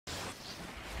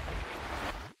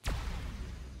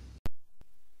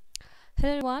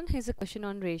Hello everyone, here's a question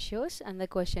on ratios, and the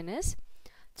question is,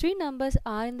 three numbers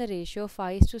are in the ratio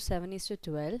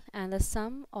 5:7:12 and the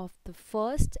sum of the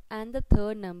first and the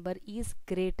third number is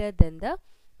greater than the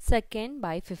second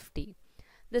by 50.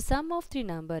 The sum of three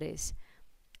number is,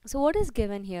 so what is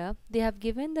given here? They have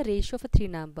given the ratio of a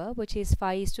three number, which is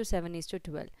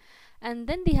 5:7:12, and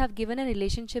then they have given a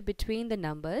relationship between the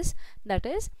numbers, that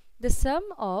is the sum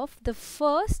of the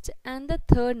first and the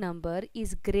third number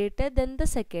is greater than the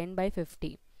second by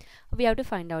 50. We have to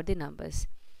find out the numbers.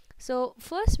 So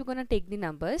first we're going to take the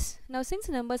numbers. Now since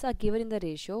numbers are given in the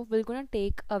ratio, we're going to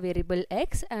take a variable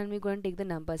x and we're going to take the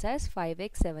numbers as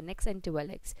 5x, 7x and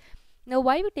 12x. Now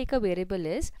why we take a variable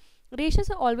is,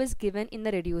 ratios are always given in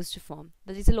the reduced form,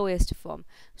 that is the lowest form.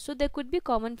 So there could be a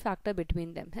common factor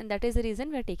between them, and that is the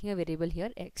reason we are taking a variable here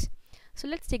x. So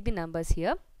let's take the numbers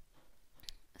here.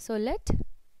 So let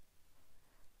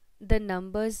the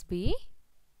numbers be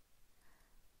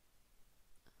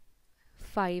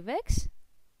 5x,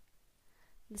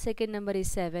 the second number is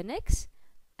 7x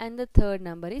and the third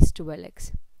number is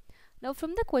 12x. Now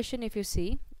from the question, if you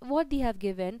see what they have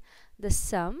given, the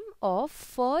sum of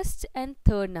first and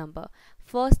third number.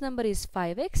 First number is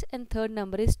 5x and third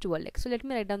number is 12x. So let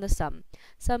me write down the sum.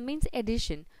 Sum means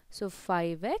addition. So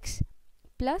 5x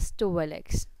plus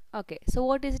 12x. Okay, so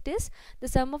what is it is? The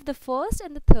sum of the first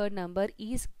and the third number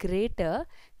is greater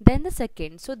than the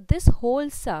second. So this whole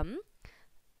sum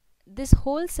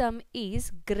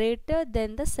is greater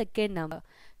than the second number.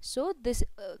 So this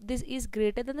is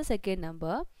greater than the second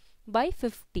number by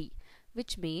 50,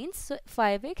 which means so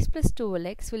 5x plus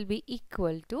 12x will be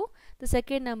equal to the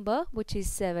second number, which is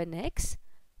 7x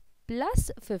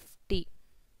plus 50.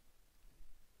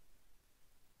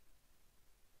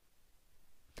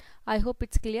 I hope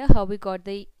it's clear how we got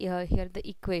the here the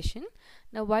equation.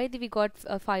 Now why did we got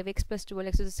 5x plus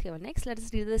 12x is 7x? Let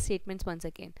us read the statements once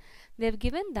again. They have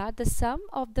given that the sum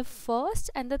of the first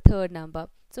and the third number,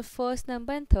 so first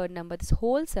number and third number, this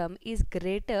whole sum is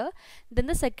greater than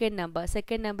the second number.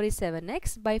 Second number is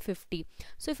 7x by 50.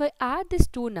 So if I add this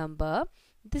two number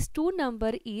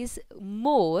is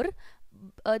more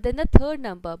than the third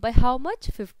number by how much?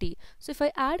 50. So if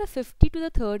I add a 50 to the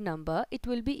third number, it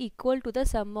will be equal to the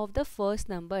sum of the first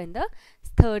number and the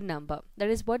third number. That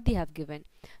is what they have given.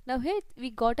 Now here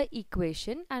we got an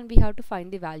equation and we have to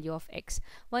find the value of x.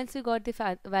 Once we got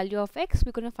the value of x,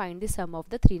 we're going to find the sum of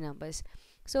the three numbers.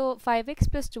 So 5x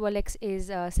plus 12x is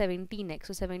 17x.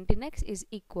 So 17x is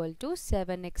equal to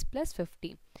 7x plus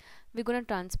 50. We're going to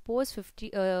transpose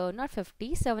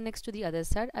 7x to the other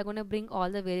side. I'm going to bring all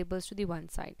the variables to the one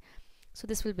side. So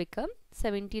this will become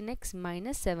 17x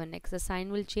minus 7x. The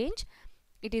sign will change.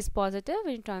 It is positive.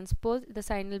 When you transpose, the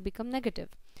sign will become negative.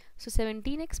 So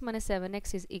 17x minus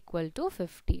 7x is equal to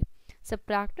 50.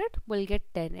 Subtracted, we'll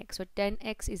get 10x. So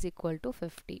 10x is equal to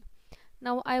 50.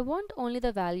 Now I want only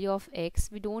the value of x.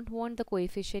 We don't want the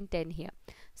coefficient 10 here.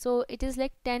 So it is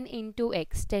like 10 into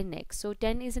x, 10x. So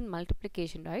 10 is in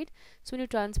multiplication, right? So when you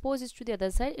transpose this to the other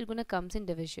side, it's gonna comes in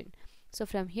division. So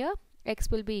from here,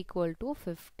 x will be equal to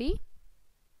 50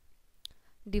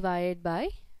 divided by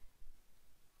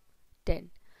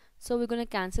 10. So we're gonna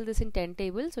cancel this in 10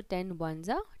 table. So 10 ones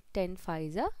are 10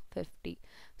 fives are 50.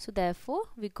 So therefore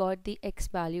we got the x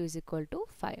value is equal to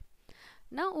 5.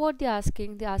 Now what they're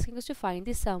asking us to find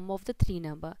the sum of the three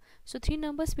number. So three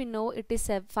numbers we know it is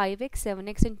 5x,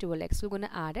 7x and 12x. So we're going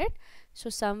to add it. So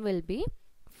sum will be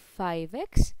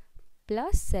 5x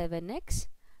plus 7x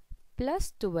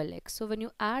plus 12x. So when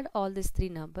you add all these three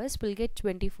numbers, we'll get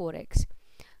 24x.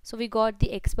 So we got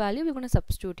the x value, we're going to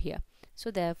substitute here. So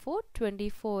therefore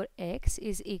 24x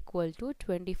is equal to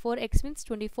 24x means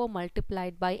 24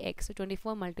 multiplied by x. So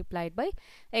 24 multiplied by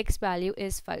x value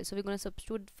is 5. So we're going to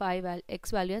substitute x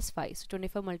value as 5. So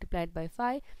 24 multiplied by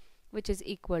 5, which is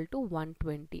equal to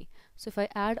 120. So if I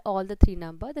add all the three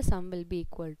number, the sum will be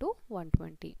equal to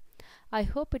 120. I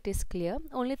hope it is clear.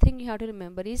 Only thing you have to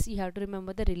remember is you have to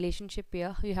remember the relationship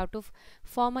here. You have to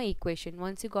form an equation.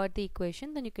 Once you got the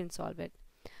equation, then you can solve it.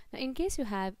 Now in case you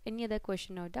have any other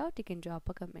question or doubt, you can drop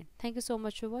a comment. Thank you so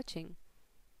much for watching.